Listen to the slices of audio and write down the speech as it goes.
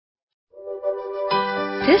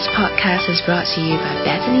This podcast is brought to you by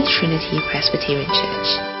Bethany Trinity Presbyterian Church.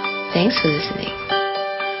 Thanks for listening.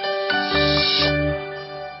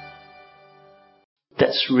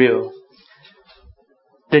 That's real.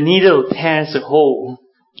 The needle tears a hole,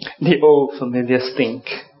 the old familiar stink.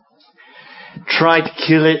 Try to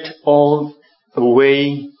kill it all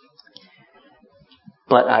away,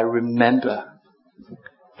 but I remember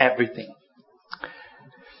everything.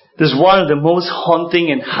 This is one of the most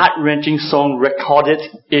haunting and heart-wrenching songs recorded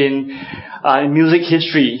in music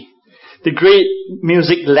history. The great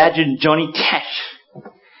music legend Johnny Cash.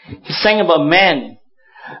 He sang about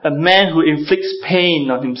a man who inflicts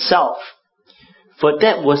pain on himself. For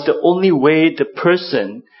that was the only way the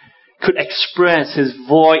person could express his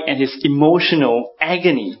void and his emotional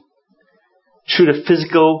agony through the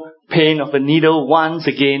physical pain of a needle once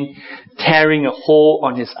again tearing a hole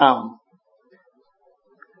on his arm.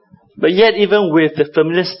 But yet, even with the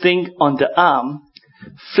familiar sting on the arm,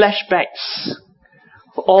 flashbacks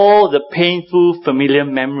of all the painful familiar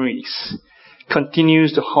memories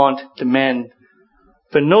continues to haunt the man.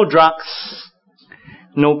 But no drugs,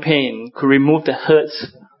 no pain could remove the hurts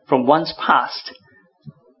from one's past.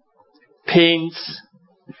 Pains,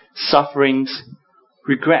 sufferings,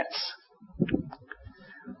 regrets.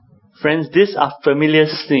 Friends, these are familiar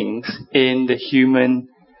things in the human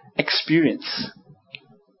experience.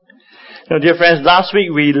 Now, dear friends, last week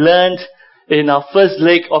we learned in our first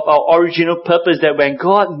leg of our original purpose that when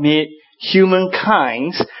God made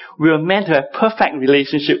humankind, we were meant to have perfect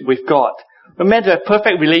relationship with God. We're meant to have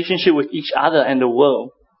perfect relationship with each other and the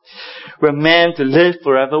world. We're meant to live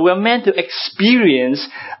forever. We're meant to experience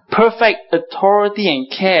perfect authority and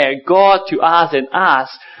care, God to us and us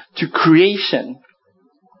to creation.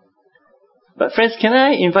 But friends, can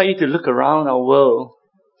I invite you to look around our world?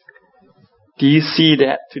 Do you see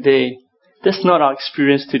that today? That's not our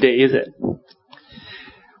experience today, is it?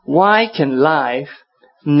 Why can life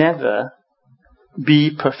never be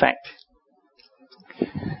perfect?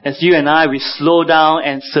 As you and I, we slow down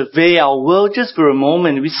and survey our world just for a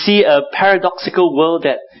moment, we see a paradoxical world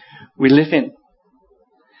that we live in.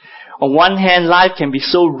 On one hand, life can be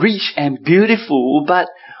so rich and beautiful, but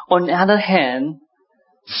on the other hand,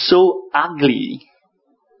 so ugly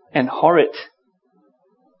and horrid.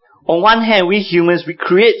 On one hand, we humans, we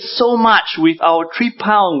create so much with our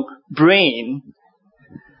 3-pound brain,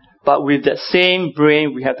 but with that same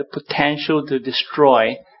brain, we have the potential to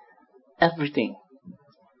destroy everything.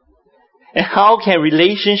 And how can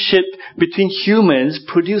relationship between humans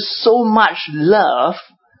produce so much love,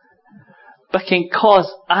 but can cause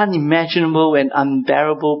unimaginable and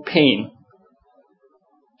unbearable pain?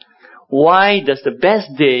 Why does the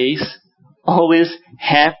best days always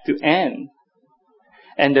have to end?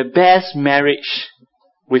 And the best marriage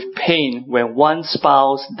with pain when one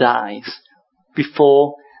spouse dies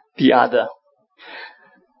before the other.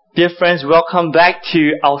 Dear friends, welcome back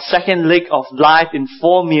to our second leg of Life in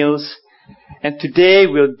 4 Meals. And today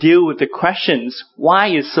we'll deal with the questions, why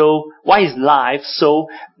is life so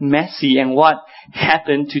messy and what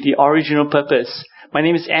happened to the original purpose? My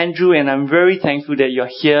name is Andrew and I'm very thankful that you're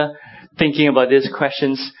here thinking about these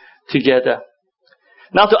questions together.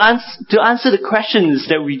 Now to answer the questions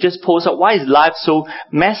that we just posed up, why is life so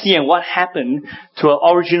messy and what happened to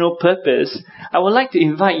our original purpose? I would like to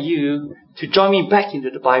invite you to join me back into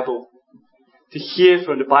the Bible, to hear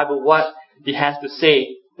from the Bible what it has to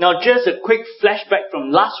say. Now just a quick flashback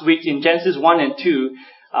from last week in Genesis 1 and 2,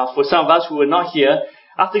 for some of us who were not here.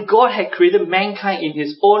 After God had created mankind in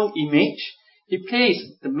His own image, He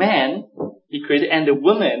placed the man He created and the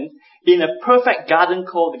woman in a perfect garden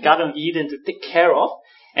called the Garden of Eden to take care of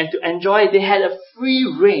and to enjoy. They had a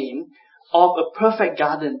free reign of a perfect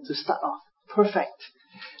garden to start off. Perfect.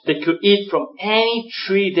 They could eat from any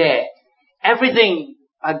tree there. Everything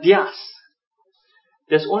are theirs.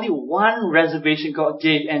 There's only one reservation God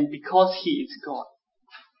gave, and because He is God,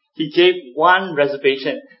 He gave one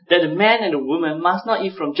reservation, that the man and the woman must not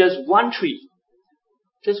eat from just one tree.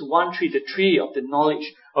 Just one tree, the tree of the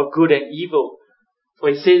knowledge of good and evil. For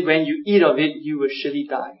He says, when you eat of it, you will surely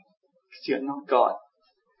die, because you are not God.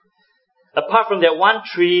 Apart from that one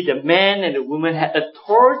tree, the man and the woman had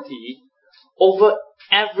authority over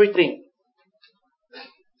everything.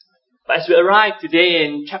 But as we arrive today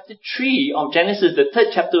in chapter 3 of Genesis, the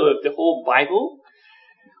 3rd chapter of the whole Bible,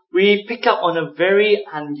 we pick up on a very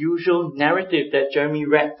unusual narrative that Jeremy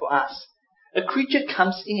read for us. A creature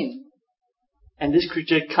comes in, and this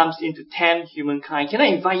creature comes in to tempt humankind. Can I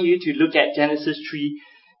invite you to look at Genesis 3,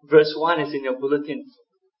 verse 1 is in your bulletin.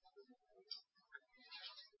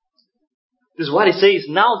 This is what it says.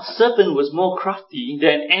 Now the serpent was more crafty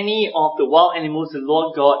than any of the wild animals the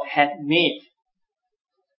Lord God had made.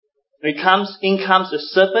 In comes the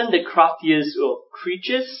serpent, the craftiest of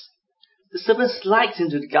creatures. The serpent slides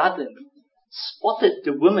into the garden, spotted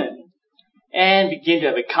the woman, and began to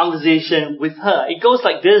have a conversation with her. It goes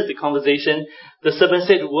like this, the conversation. The serpent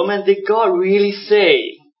said to the woman, "Did God really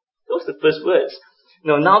say?" Those are the first words.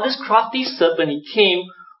 No, now this crafty serpent, he came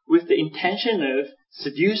with the intention of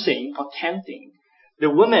seducing or tempting the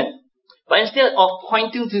woman. But instead of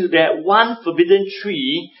pointing to that one forbidden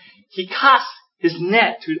tree, he cast his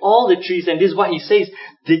net to all the trees, and this is what he says: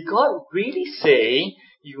 "Did God really say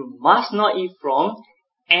you must not eat from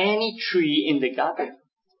any tree in the garden?"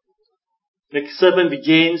 The serpent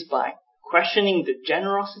begins by questioning the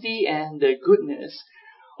generosity and the goodness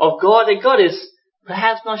of God, that God is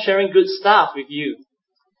perhaps not sharing good stuff with you.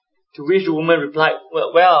 To which the woman replied,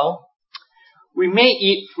 well, we may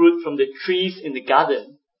eat fruit from the trees in the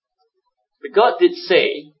garden, but God did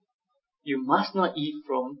say, you must not eat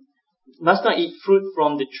fruit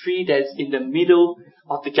from the tree that's in the middle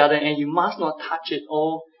of the garden, and you must not touch it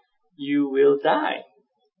or you will die.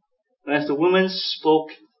 And as the woman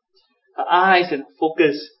spoke, her eyes and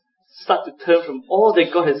focus start to turn from all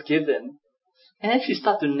that God has given, and then she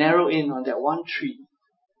starts to narrow in on that one tree.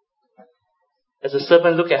 As the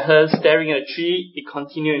serpent looked at her staring at a tree, it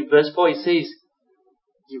continued in verse 4, it says,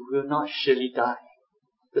 "You will not surely die."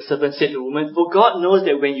 The serpent said to the woman, "For God knows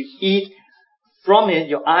that when you eat from it,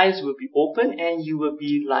 your eyes will be open and you will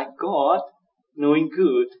be like God, knowing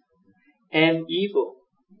good and evil."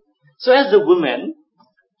 So as the woman,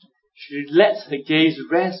 she lets her gaze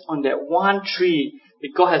rest on that one tree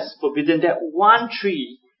that God has forbidden, that one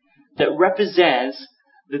tree that represents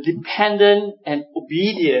the dependent and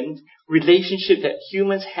obedient relationship that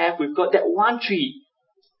humans have with God, that one tree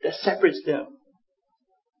that separates them.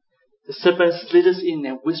 The serpent slithers in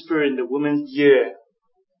and whispers in the woman's ear,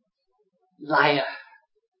 "Liar.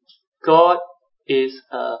 God is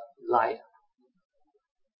a liar.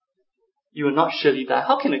 You will not surely die."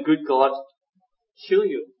 How can a good God kill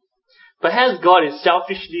you? Perhaps God is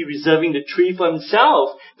selfishly reserving the tree for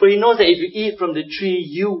himself, for he knows that if you eat from the tree,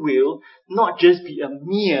 you will not just be a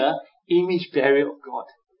mere image bearer of God.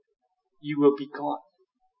 You will be God.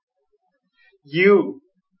 You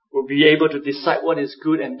will be able to decide what is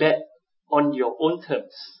good and bad on your own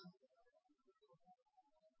terms.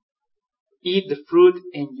 Eat the fruit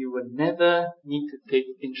and you will never need to take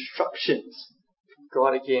instructions from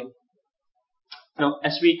God again. Now,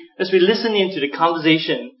 as we listen into the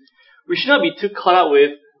conversation, we should not be too caught up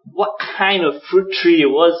with what kind of fruit tree it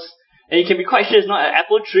was. And you can be quite sure it's not an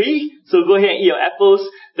apple tree, so go ahead and eat your apples.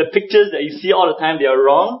 The pictures that you see all the time, they are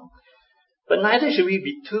wrong. But neither should we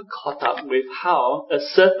be too caught up with how a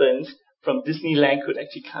serpent from Disneyland could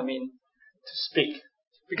actually come in to speak.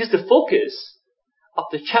 Because the focus of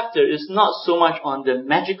the chapter is not so much on the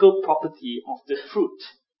magical property of the fruit,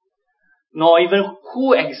 nor even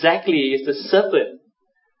who exactly is the serpent,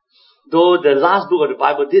 though the last book of the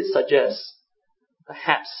Bible did suggest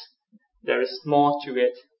perhaps there is more to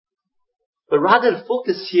it. But rather the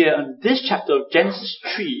focus here on this chapter of Genesis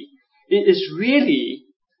 3, it is really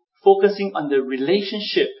focusing on the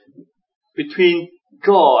relationship between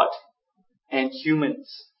God and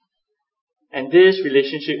humans. And this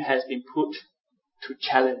relationship has been put to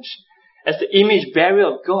challenge. As the image bearer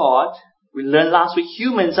of God, we learned last week,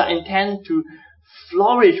 humans are intended to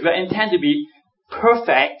flourish. We are intended to be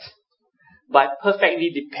perfect by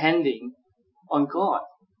perfectly depending on God.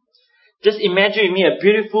 Just imagine with me a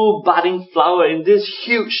beautiful budding flower in this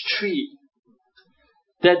huge tree.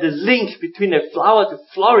 That the link between the flower to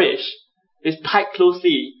flourish is tied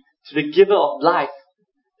closely to the giver of life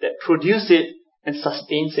that produces it and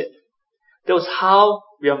sustains it. That was how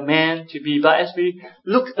we are meant to be. But as we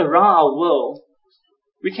look around our world,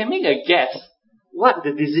 we can make a guess what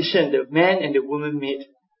the decision the man and the woman made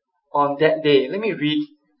on that day. Let me read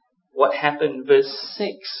what happened in verse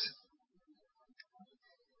 6.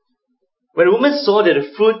 When the woman saw that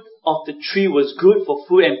the fruit of the tree was good for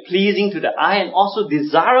food and pleasing to the eye and also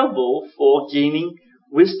desirable for gaining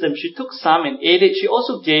wisdom, she took some and ate it. She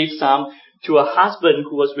also gave some to her husband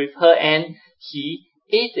who was with her, and he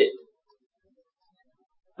ate it.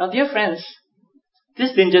 Now, dear friends,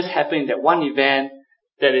 this didn't just happen in that one event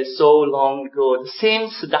that is so long ago. The same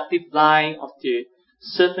seductive lie of the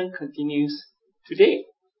serpent continues today.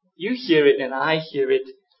 You hear it and I hear it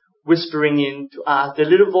whispering in to us. The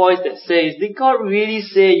little voice that says, "Did God really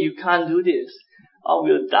say you can't do this? Or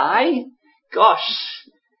we'll die? Gosh,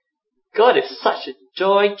 God is such a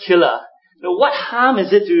joy killer. Now, what harm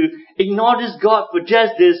is it to ignore this God for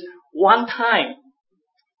just this one time?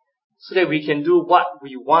 So that we can do what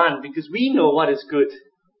we want because we know what is good."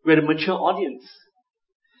 We're the mature audience.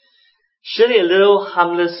 Surely a little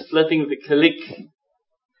harmless flirting with a colleague,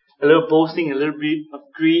 a little boasting, a little bit of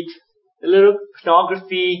greed, a little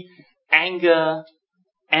pornography, anger,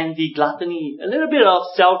 envy, gluttony, a little bit of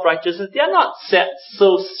self-righteousness, they are not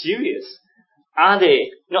so serious, are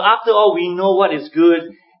they? After all, we know what is good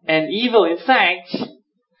and evil. In fact,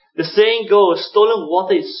 the saying goes, stolen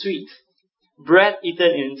water is sweet, bread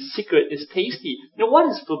eaten in secret is tasty. What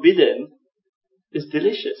is forbidden is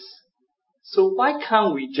delicious. So why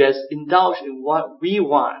can't we just indulge in what we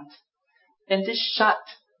want and just shut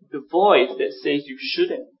the voice that says you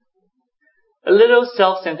shouldn't? A little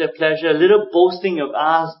self-centered pleasure, a little boasting of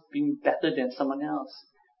us being better than someone else.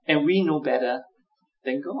 And we know better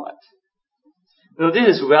than God.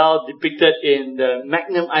 This is well depicted in the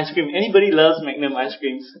Magnum ice cream. Anybody loves Magnum ice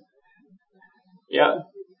creams? Yeah?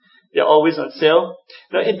 They're always on sale.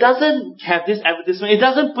 It doesn't have this advertisement. It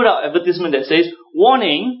doesn't put out advertisement that says,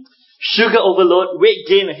 warning, sugar overload, weight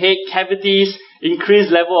gain ahead, cavities,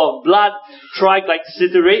 increased level of blood,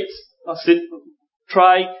 triglycerides,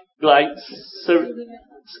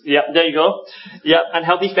 yeah, there you go. Yeah,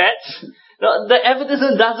 unhealthy fats. The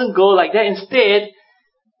advertisement doesn't go like that. Instead,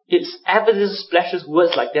 its advertisement splashes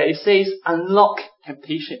words like that. It says, unlock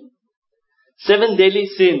temptation. 7 deadly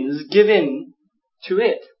sins, give in to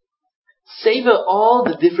it. Savor all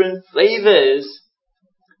the different flavors.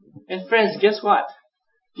 And friends, guess what?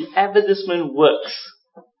 The advertisement works.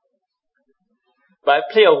 By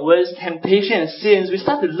play of words, temptation and sins, we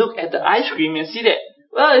start to look at the ice cream and see that,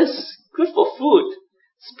 it's good for food.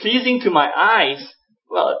 It's pleasing to my eyes.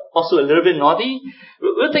 Also a little bit naughty.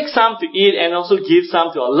 We'll take some to eat and also give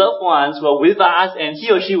some to our loved ones who are with us, and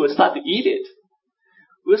he or she will start to eat it.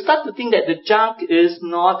 We'll start to think that the junk is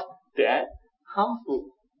not that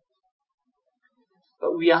harmful.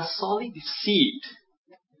 But we are sorely deceived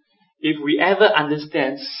if we ever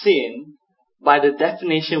understand sin by the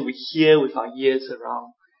definition we hear with our ears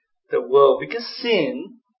around the world. Because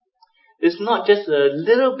sin is not just a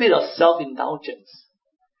little bit of self-indulgence.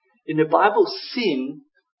 In the Bible, sin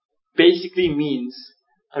basically means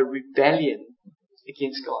a rebellion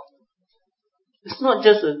against God. It's not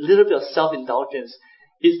just a little bit of self-indulgence.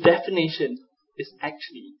 Its definition is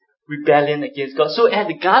actually rebellion against God. So at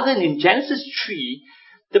the garden in Genesis 3,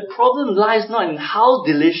 the problem lies not in how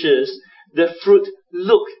delicious the fruit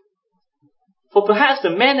looked. For perhaps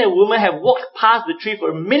the man and woman have walked past the tree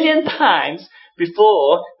for 1,000,000 times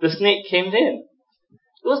before the snake came in.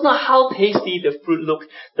 It was not how tasty the fruit looked.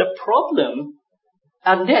 The problem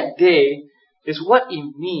on that day is what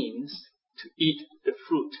it means to eat the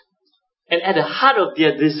fruit. And at the heart of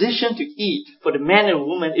their decision to eat for the man and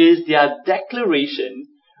woman is their declaration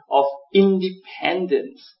of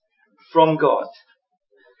independence from God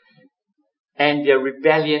and their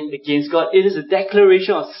rebellion against God. It is a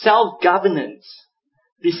declaration of self-governance,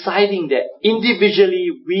 deciding that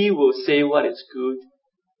individually we will say what is good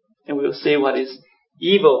and we will say what is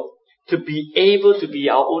evil, to be able to be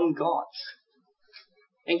our own gods.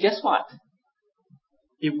 And guess what?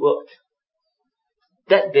 It worked.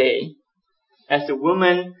 That day, as the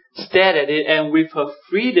woman stared at it and with her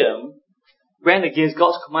freedom went against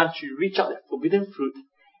God's command to reach out the forbidden fruit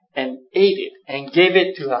and ate it and gave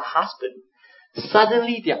it to her husband,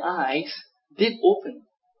 suddenly their eyes did open.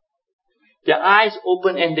 Their eyes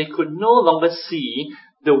opened and they could no longer see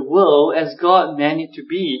the world as God meant it to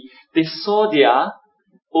be. They saw their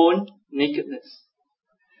own nakedness.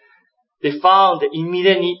 They found the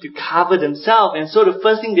immediate need to cover themselves, and so the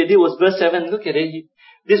first thing they did was verse 7. Look at it.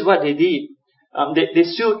 This is what they did. They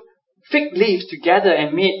sewed fig leaves together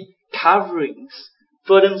and made coverings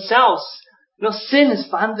for themselves. Sin is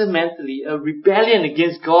fundamentally a rebellion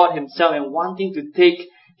against God Himself and wanting to take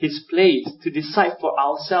His place, to decide for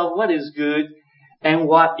ourselves what is good and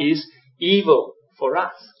what is evil for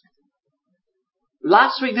us.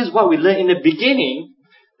 Last week, this is what we learned in the beginning.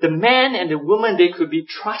 The man and the woman, they could be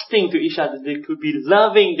trusting to each other. They could be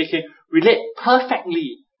loving. They can relate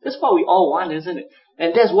perfectly. That's what we all want, isn't it?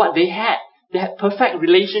 And that's what they had. They had perfect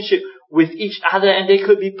relationship with each other and they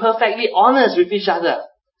could be perfectly honest with each other.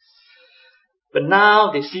 But now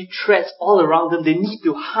they see threats all around them. They need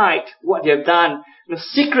to hide what they have done.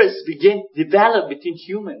 Secrets begin to develop between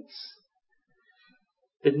humans.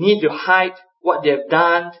 The need to hide what they have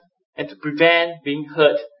done and to prevent being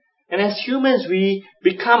hurt. And as humans, we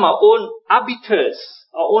become our own arbiters,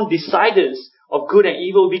 our own deciders of good and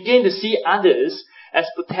evil. We begin to see others as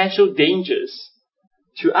potential dangers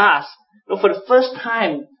to us. For the first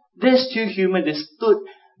time, these two humans, they stood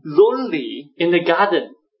lonely in the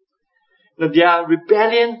garden. Their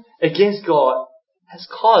rebellion against God has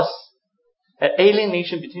caused an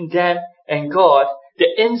alienation between them and God, the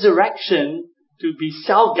insurrection to be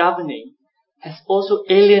self-governing, has also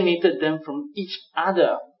alienated them from each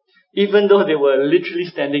other, even though they were literally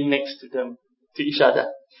standing next to each other.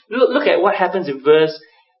 Look at what happens in verse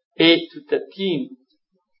 8 to 13.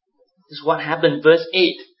 This is what happened, verse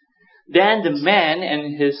 8. Then the man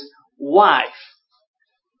and his wife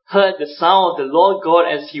heard the sound of the Lord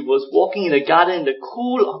God as he was walking in the garden in the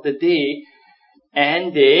cool of the day,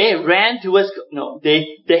 and they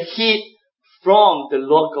they hid from the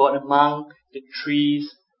Lord God among the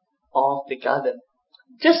trees of the garden.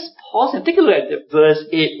 Just pause and take a look at verse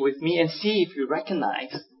 8 with me and see if you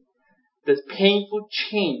recognize the painful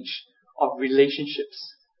change of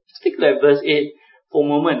relationships. Just take a look at verse 8 for a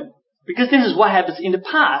moment. Because this is what happens in the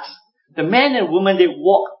past. The man and woman, they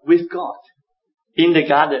walked with God in the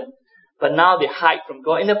garden. But now they hide from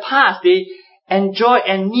God. In the past, they enjoyed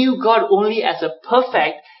and knew God only as a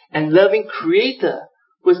perfect and loving creator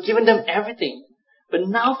who has given them everything. But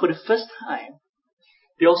now for the first time,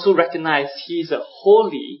 they also recognize He is a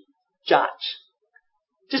holy judge.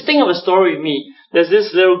 Just think of a story with me. There's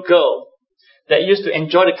this little girl that used to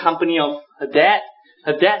enjoy the company of her dad.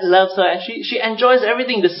 Her dad loves her and she enjoys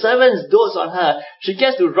everything. The servants dote on her. She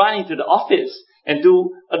gets to run into the office and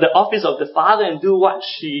do the office of the father and do what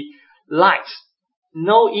she likes.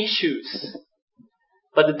 No issues.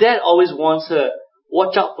 But the dad always warns her,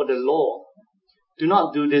 watch out for the law. Do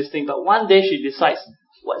not do this thing. But one day she decides,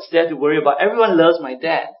 what's there to worry about? Everyone loves my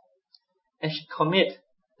dad. And she commits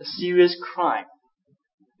a serious crime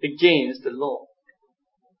against the law.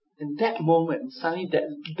 In that moment, suddenly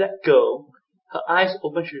that girl, her eyes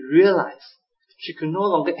opened, she realized she could no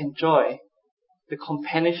longer enjoy the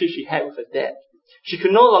companionship she had with her dad. She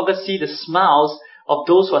could no longer see the smiles of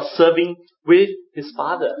those who are serving with his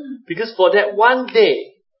father. Because for that one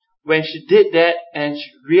day, when she did that and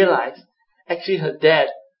she realized actually her dad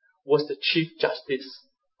was the Chief Justice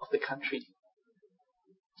of the country.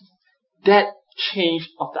 That change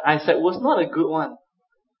of the eyesight was not a good one.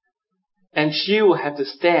 And she will have to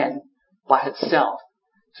stand by herself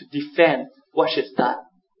to defend what she's done.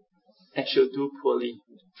 And she'll do poorly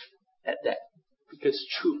at that. Because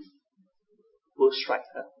truth will strike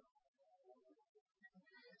her.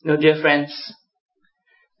 Now, dear friends,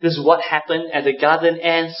 this is what happened at the garden.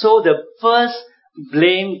 And so the first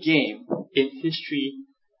blame game in history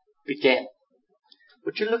began.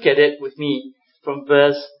 Would you look at it with me from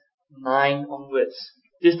verse 9 onwards?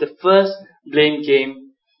 This is the first blame game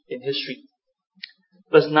in history.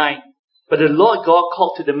 Verse 9. But the Lord God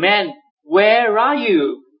called to the man, where are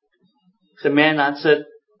you? The man answered,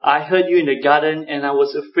 I heard you in the garden and I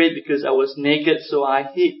was afraid because I was naked, so I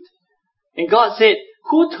hid. And God said,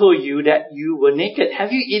 who told you that you were naked?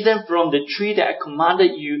 Have you eaten from the tree that I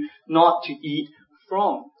commanded you not to eat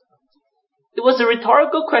from? It was a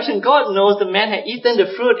rhetorical question. God knows the man had eaten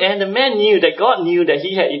the fruit, and the man knew that God knew that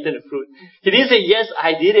he had eaten the fruit. He didn't say, yes,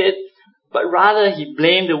 I did it, but rather he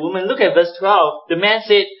blamed the woman. Look at verse 12. The man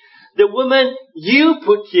said, the woman you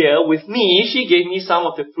put here with me, she gave me some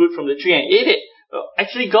of the fruit from the tree and ate it.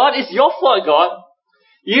 Actually, God, it's your fault, God.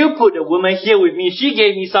 You put the woman here with me. She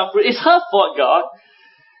gave me some fruit. It's her fault, God.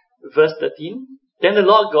 Verse 13. Then the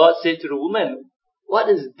Lord God said to the woman, what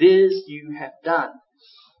is this you have done?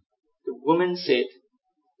 The woman said,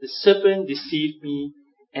 the serpent deceived me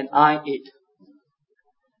and I ate.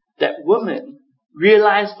 That woman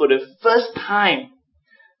realized for the first time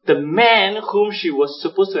the man whom she was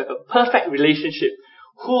supposed to have a perfect relationship,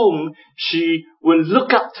 whom she will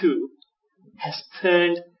look up to, has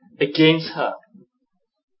turned against her.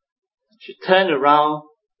 She turned around,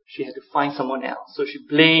 she had to find someone else. So she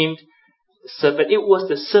blamed the serpent. It was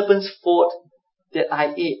the serpent's fault that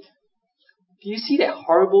I ate. Do you see that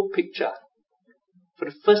horrible picture? For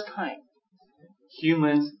the first time,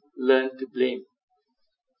 humans learned to blame.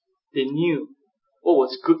 They knew what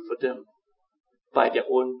was good for them by their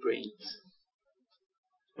own brains.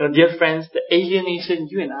 Now, dear friends, the alienation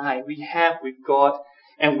you and I, we have with God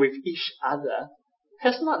and with each other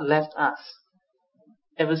has not left us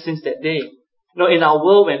ever since that day. In our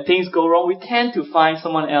world, when things go wrong, we tend to find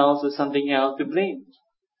someone else or something else to blame.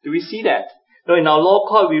 Do we see that? In our law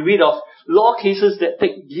court, we read of law cases that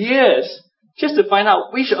take years just to find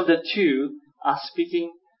out which of the two are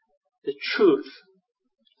speaking the truth.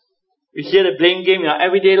 We hear the blame game in our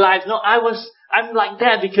everyday lives. I'm like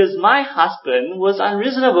that because my husband was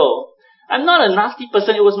unreasonable. I'm not a nasty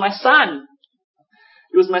person. It was my son.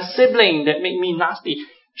 It was my sibling that made me nasty.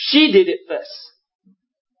 She did it first.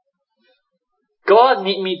 God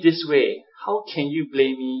made me this way. How can you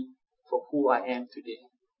blame me for who I am today?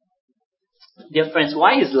 Dear friends,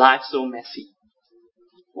 why is life so messy?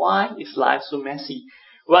 Why is life so messy?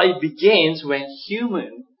 Well, it begins when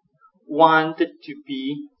humans wanted to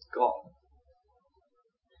be God.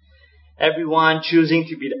 Everyone choosing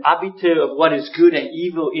to be the arbiter of what is good and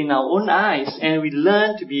evil in our own eyes. And we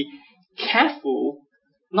learn to be careful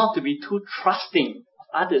not to be too trusting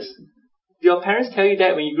of others. Do your parents tell you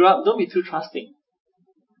that when you grow up? Don't be too trusting.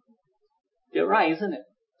 They're right, isn't it?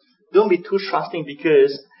 Don't be too trusting,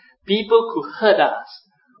 because people could hurt us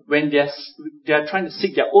when they're trying to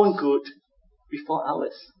seek their own good before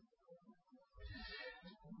ours.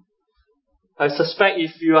 I suspect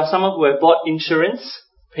if you are someone who have bought insurance,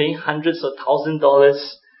 paying hundreds of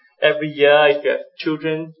 $1,000s every year, if you have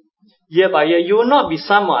children, year by year, you will not be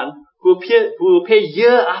someone who will pay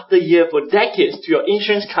year after year for decades to your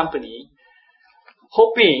insurance company,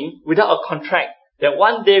 hoping without a contract that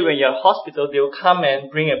one day when you're in hospital, they will come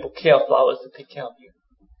and bring a bouquet of flowers to take care of you.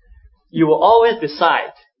 You will always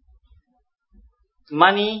decide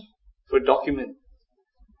money for a document.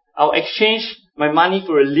 I'll exchange my money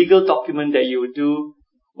for a legal document that you will do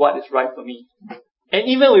what is right for me. And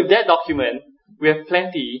even with that document, we have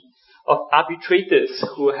plenty of arbitrators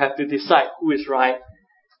who have to decide who is right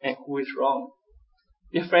and who is wrong.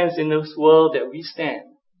 Dear friends, in this world that we stand,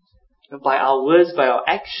 by our words, by our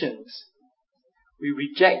actions, we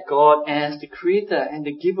reject God as the creator and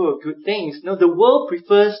the giver of good things. No, the world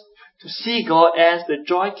prefers to see God as the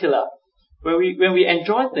joy killer. When we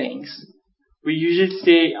enjoy things, we usually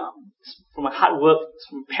say, from hard work,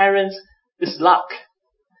 from parents, it's luck.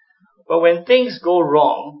 But when things go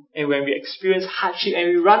wrong, and when we experience hardship and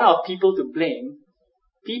we run out of people to blame,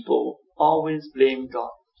 people always blame God.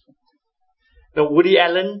 Now, Woody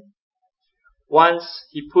Allen, once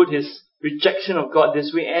he put his rejection of God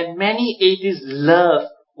this way, and many atheists love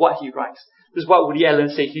what he writes. This is what Woody Allen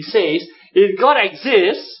says. He says, if God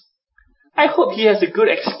exists, I hope he has a good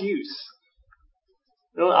excuse.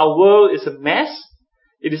 Our world is a mess.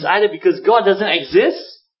 It is either because God doesn't exist,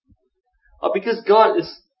 or because God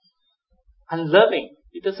is unloving.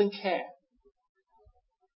 He doesn't care.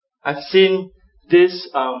 I've seen this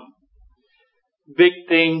big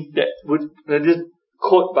thing this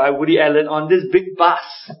quote by Woody Allen on this big bus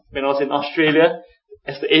when I was in Australia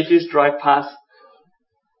as the atheists drive past.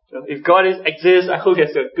 If God exists, I hope he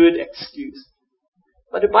has a good excuse.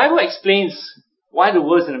 But the Bible explains why the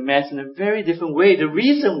world is in a mess in a very different way. The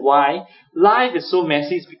reason why life is so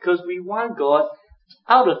messy is because we want God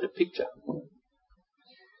out of the picture.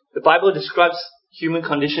 The Bible describes human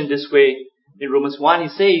condition this way. In Romans 1, he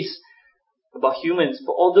says about humans,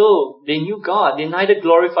 for although they knew God, they neither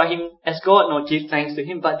glorified him as God nor gave thanks to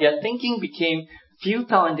him, but their thinking became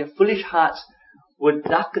futile and their foolish hearts were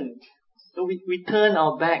darkened. So we turn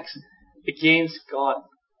our backs against God.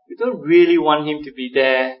 We don't really want him to be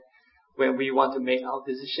there when we want to make our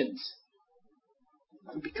decisions.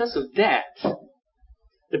 And because of that,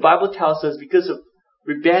 the Bible tells us, because of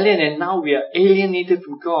rebellion and now we are alienated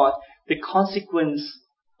from God, the consequence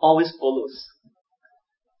always follows.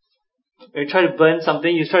 When you try to burn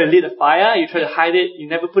something, you try to lit a fire, you try to hide it, you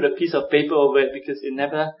never put a piece of paper over it because it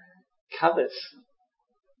never covers.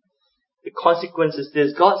 The consequence is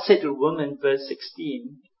this. God said to the woman, verse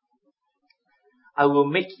 16, I will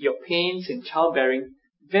make your pains in childbearing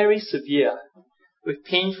very severe. With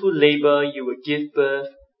painful labor you will give birth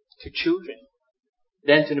to children.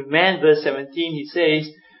 Then to the man, verse 17, he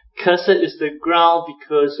says, cursed is the ground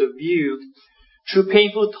because of you. Through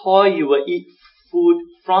painful toil you will eat food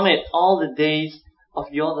from it all the days of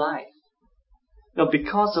your life. Now,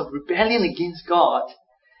 because of rebellion against God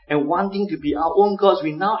and wanting to be our own gods,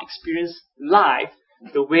 we now experience life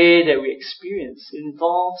the way that we experience. It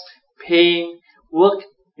involves pain, work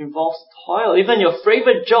involves toil. Even your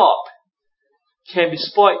favorite job can be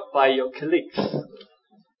spoiled by your colleagues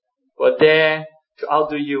who are there to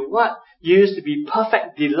outdo you. What used to be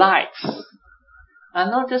perfect delights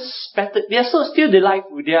are not just spattered. They are still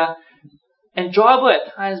delightful. They are enjoyable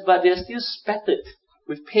at times, but they are still spattered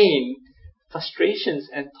with pain, frustrations,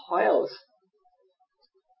 and toils.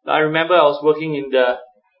 Now, I remember I was working in the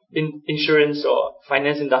insurance or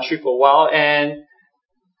finance industry for a while, and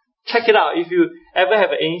check it out. If you ever have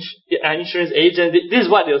an insurance agent, this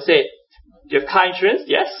is what they'll say. Do you have car insurance?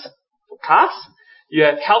 Yes. For cars. You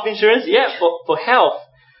have health insurance? Yeah, for health.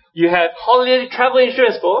 You have holiday travel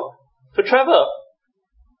insurance for travel.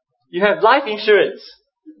 You have life insurance.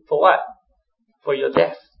 For what? For your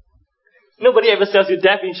death. Nobody ever sells you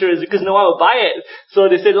death insurance because no one will buy it. So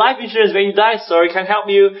they say life insurance, when you die, sorry, can't help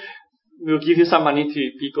you. We'll give you some money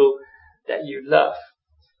to people that you love.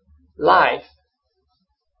 Life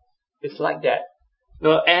is like that.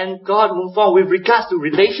 No, and God moved on with regards to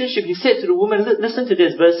relationship. He said to the woman, listen to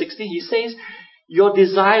this, verse 16. He says, your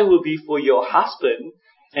desire will be for your husband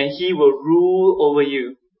and he will rule over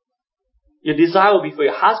you. Your desire will be for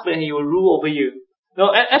your husband and he will rule over you.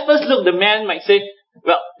 No, at first look, the man might say,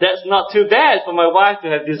 well, that's not too bad for my wife to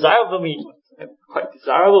have desire for me. Quite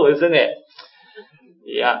desirable, isn't it?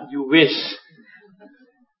 Yeah, you wish.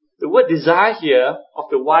 The word desire here of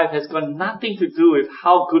the wife has got nothing to do with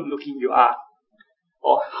how good looking you are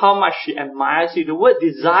or how much she admires you. The word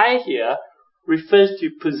desire here refers to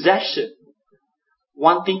possession,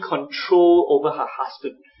 wanting control over her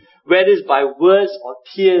husband. Whether it's by words or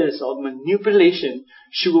tears or manipulation,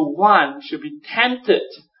 she'll be tempted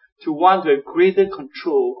to want to have greater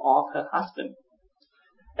control of her husband.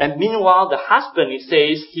 And meanwhile, the husband, it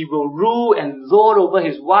says, he will rule and lord over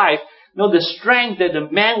his wife. The strength that the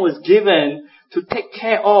man was given to take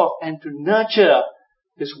care of and to nurture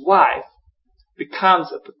his wife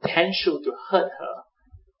becomes a potential to hurt her,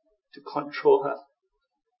 to control her.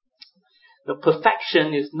 The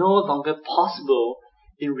perfection is no longer possible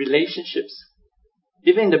in relationships.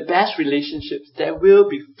 Even in the best relationships, there will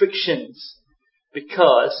be frictions,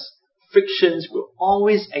 because frictions will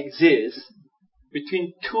always exist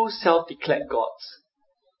between two self-declared gods.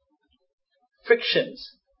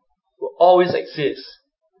 Frictions will always exist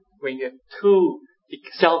when you have two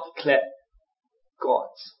self-declared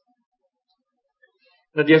gods.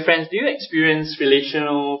 Now, dear friends, do you experience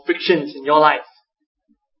relational frictions in your life?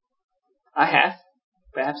 I have.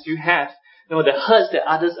 Perhaps you have. The hurts that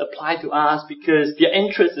others apply to us because their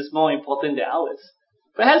interest is more important than ours.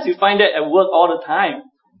 Perhaps you find that at work all the time.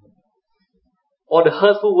 Or the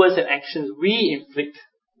hurtful words and actions we inflict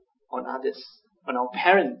on others, on our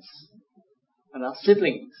parents, on our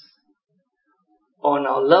siblings, on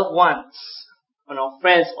our loved ones, on our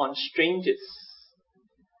friends, on strangers.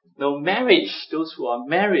 Marriage, those who are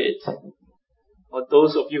married, or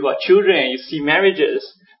those of you who are children and you see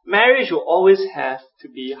marriages, marriage will always have to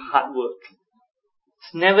be hard work.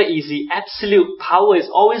 It's never easy. Absolute power is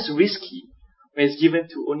always risky when it's given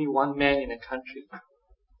to only one man in a country.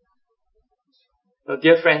 Now,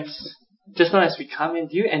 dear friends, just now as we come in,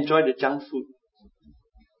 do you enjoy the junk food?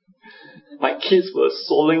 My kids were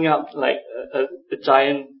swallowing up like a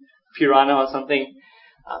giant piranha or something.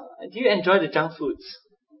 Do you enjoy the junk foods?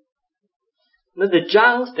 The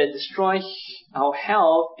junks that destroy our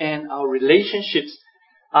health and our relationships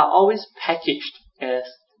are always packaged as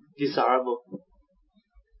desirable.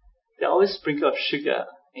 They're always sprinkled of sugar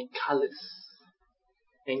and colors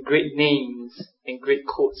and great names and great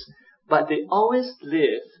quotes, but they always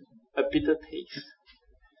leave a bitter taste.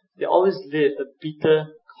 They always leave a bitter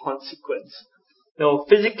consequence.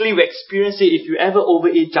 Physically we experience it if you ever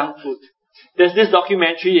overeat junk food. There's this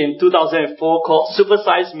documentary in 2004 called Super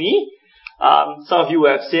Size Me. Some of you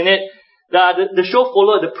have seen it. The show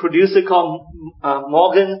followed the producer called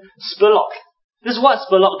Morgan Spurlock. This is what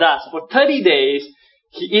Spurlock does. For 30 days,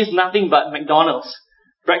 he eats nothing but McDonald's.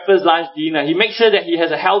 Breakfast, lunch, dinner. He makes sure that he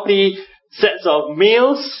has a healthy set of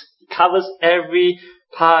meals. He covers every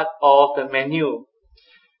part of the menu.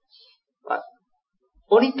 But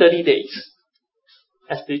only 30 days.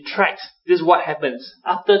 As they tracked, this is what happens.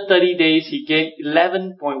 After 30 days, he gained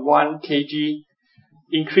 11.1 kg,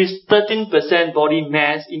 increased 13% body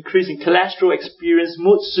mass, increase in cholesterol, experience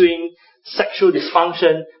mood swing, sexual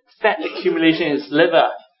dysfunction, fat accumulation in his liver.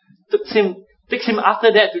 Takes him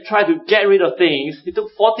after that to try to get rid of things. He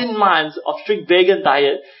took 14 months of strict vegan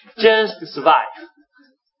diet just to survive.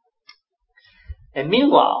 And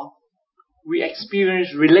meanwhile, we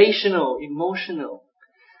experience relational, emotional,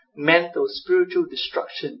 mental, spiritual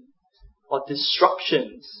destruction or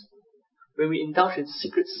disruptions when we indulge in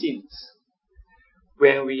secret sins,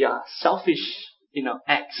 when we are selfish in our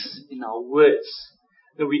acts, in our words,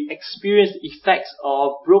 when we experience the effects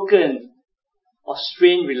of broken or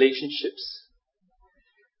strained relationships,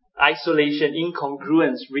 isolation,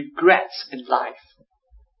 incongruence, regrets in life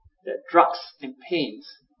that drugs and pains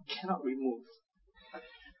cannot remove.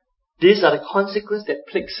 These are the consequences that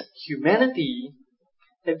plagues humanity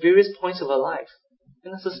at various points of our life.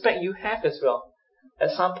 And I suspect you have as well, at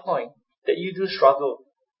some point, that you do struggle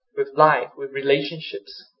with life, with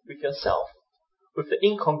relationships, with yourself, with the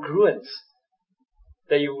incongruence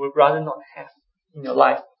that you would rather not have in your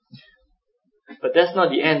life. But that's not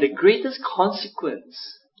the end. The greatest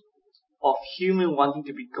consequence of human wanting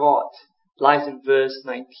to be God lies in verse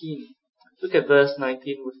 19. Look at verse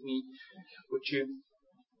 19 with me, would you?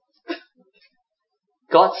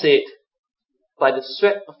 God said, by the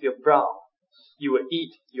sweat of your brow you will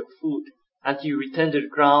eat your food until you return to the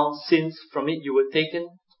ground, since from it you were taken.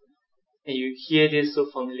 And you hear this so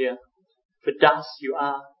familiar. For dust you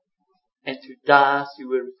are, and to dust you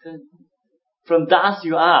will return. From dust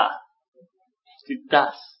you are, to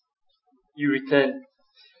dust you return.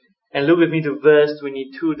 And look with me to verse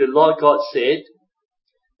 22. The Lord God said,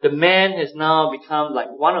 The man has now become like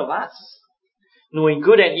one of us. Knowing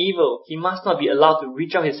good and evil, he must not be allowed to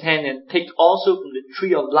reach out his hand and take also from the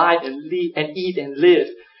tree of life and eat and live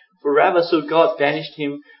forever. So God banished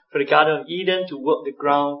him from the Garden of Eden to work the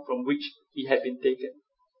ground from which he had been taken.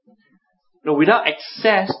 No, without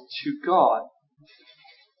access to God,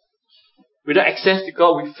 we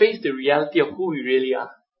face the reality of who we really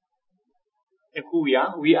are. And who we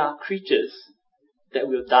are? We are creatures that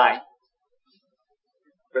will die.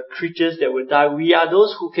 We're creatures that will die. We are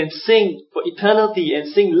those who can sing for eternity and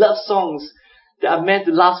sing love songs that are meant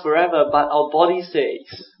to last forever, but our body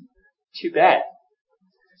says, too bad.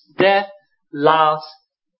 Death laughs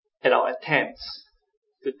at our attempts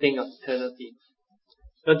to think of eternity.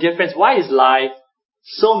 Now, dear friends, why is life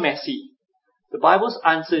so messy? The Bible's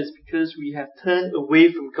answer is because we have turned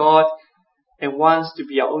away from God and wants to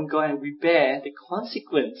be our own God, and we bear the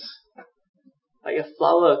consequence, like a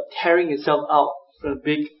flower tearing itself out from a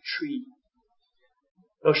big tree.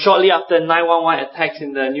 Now, shortly after 9/11 attacks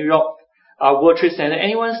in the New York World Trade Center,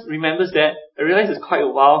 anyone remembers that? I realize it's quite a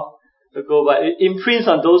while ago, but it imprints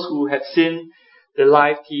on those who have seen the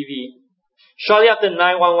live TV. Shortly after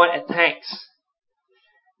 9/11 attacks,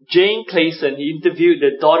 Jane Clayson, he interviewed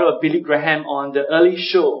the daughter of Billy Graham on The Early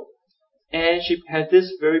Show, and she had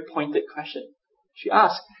this very pointed question. She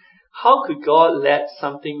asked, how could God let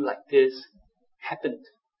something like this happen?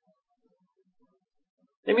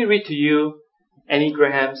 Let me read to you Annie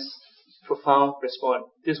Graham's profound response.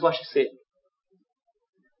 This is what she said.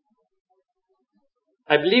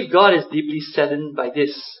 I believe God is deeply saddened by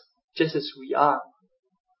this, just as we are.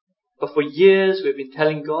 But for years we've been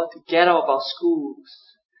telling God to get out of our schools,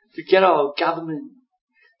 to get out of our government,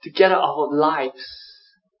 to get out of our lives.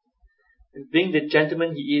 And being the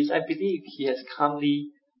gentleman he is, I believe he has calmly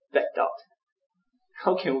backed out.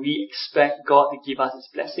 How can we expect God to give us His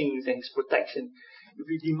blessings and His protection if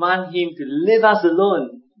we demand Him to leave us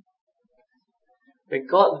alone? When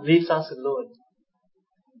God leaves us alone,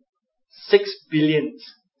 6 billion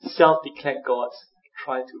self-declared gods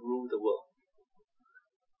try to rule the world.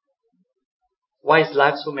 Why is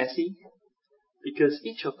life so messy? Because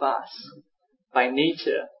each of us, by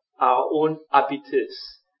nature, are our own arbiters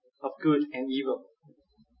of good and evil.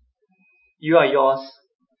 You are yours,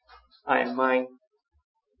 I am mine.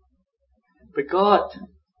 But God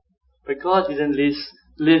didn't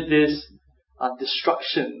leave this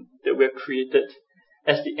destruction that we have created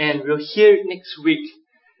as the end. We'll hear next week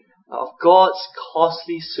of God's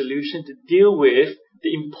costly solution to deal with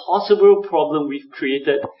the impossible problem we've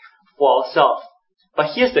created for ourselves.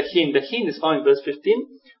 But here's the hint. The hint is found in verse 15,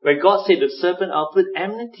 where God said to the serpent, I'll put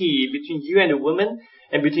enmity between you and the woman,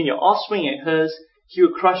 and between your offspring and hers. He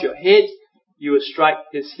will crush your head, you will strike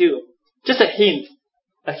his heel. Just a hint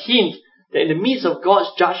that in the midst of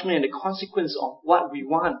God's judgment and the consequence of what we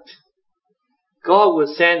want, God will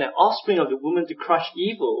send an offspring of the woman to crush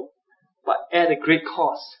evil, but at a great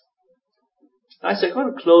cost. Now, so I'm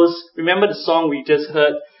going to close. Remember the song we just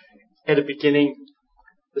heard at the beginning,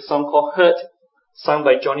 the song called Hurt, sung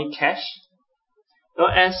by Johnny Cash. Now,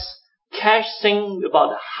 as Cash sang about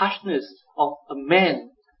the harshness of a man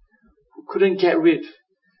who couldn't get rid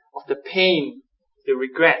of the pain, the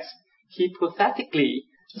regrets, he pathetically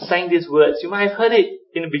sang these words. You might have heard it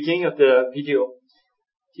in the beginning of the video.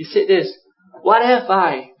 He said this, what have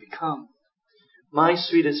I become? My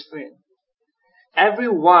sweetest friend.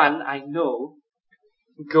 Everyone I know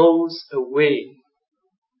goes away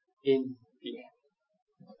in the end.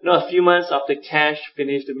 You know, a few months after Cash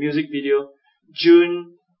finished the music video,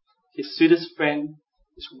 June, his sweetest friend,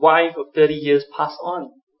 his wife of 30 years, passed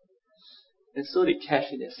on. And so did Cash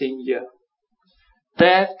in that same year.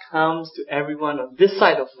 Death comes to everyone on this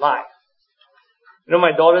side of life. You know,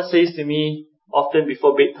 my daughter says to me often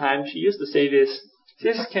before bedtime, she used to say this, she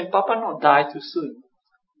says, can Papa not die too soon?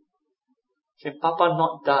 Can Papa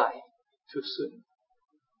not die too soon?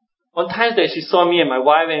 On times that she saw me and my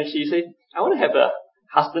wife and she said, I want to have a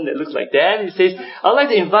husband that looks like that. He says, I'd like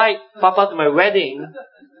to invite Papa to my wedding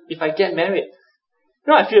if I get married.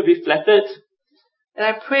 You know, I feel a bit flattered. And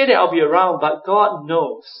I pray that I'll be around, but God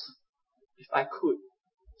knows if I could.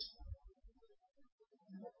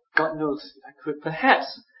 God knows if I could.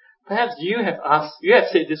 Perhaps you have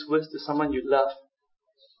said these words to someone you love.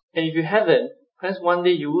 And if you haven't, perhaps one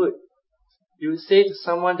day you would. You would say to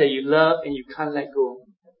someone that you love and you can't let go.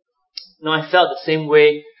 Now, I felt the same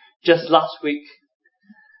way just last week.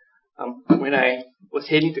 When I was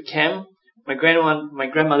heading to camp, my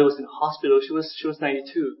grandmother was in the hospital. She was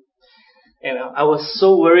 92. And I was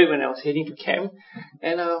so worried when I was heading to camp.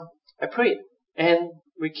 And I prayed. And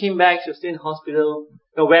we came back, she was still in the hospital.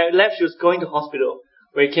 No, when I left, she was going to hospital.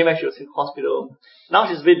 When he came back, she was in hospital. Now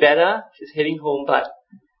she's a bit better. She's heading home, but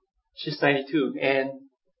she's 92. And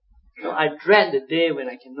I dread the day when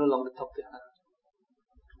I can no longer talk to her.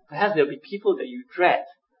 Perhaps there'll be people that you dread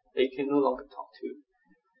that you can no longer talk to.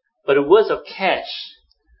 But the words of Cash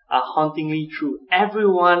are hauntingly true.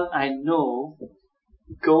 Everyone I know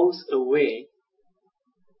goes away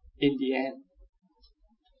in the end.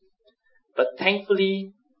 But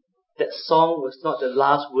thankfully, that song was not the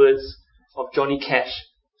last words of Johnny Cash.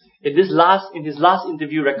 In his last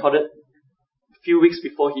interview recorded a few weeks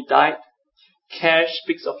before he died, Cash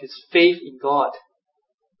speaks of his faith in God.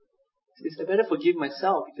 He says, I better forgive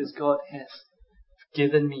myself because God has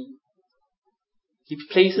forgiven me. He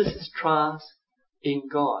places his trust in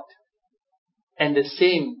God. And the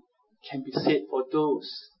same can be said for those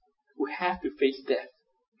who have to face death.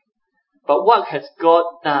 But what has God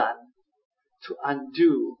done to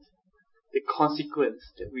undo the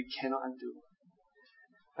consequence that we cannot undo?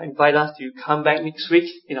 I invite us to come back next week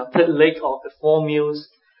in our third leg of the 4 meals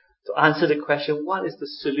to answer the question, what is the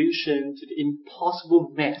solution to the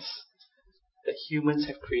impossible mess that humans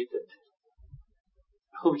have created?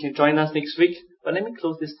 I hope you can join us next week. But let me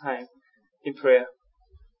close this time in prayer.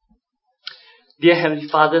 Dear Heavenly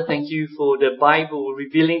Father, thank you for the Bible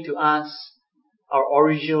revealing to us our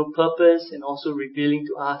original purpose and also revealing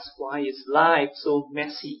to us why is life so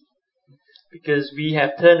messy. Because we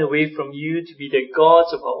have turned away from you to be the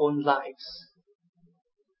gods of our own lives.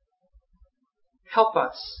 Help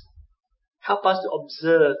us. Help us to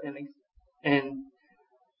observe and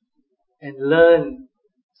learn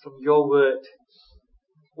from your word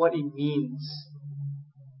what it means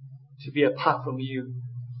to be apart from you.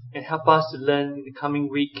 And help us to learn in the coming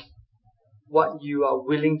week what you are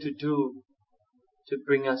willing to do to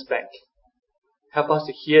bring us back. Help us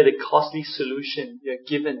to hear the costly solution you have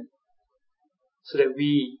given so that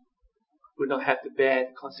we would not have to bear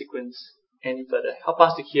the consequence any further. Help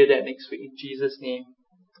us to hear that next week in Jesus' name.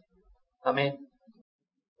 Amen.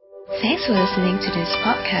 Thanks for listening to this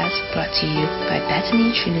podcast brought to you by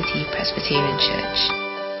Bethany Trinity Presbyterian Church.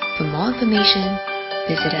 For more information,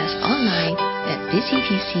 visit us online at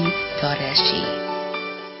busyvc.sg.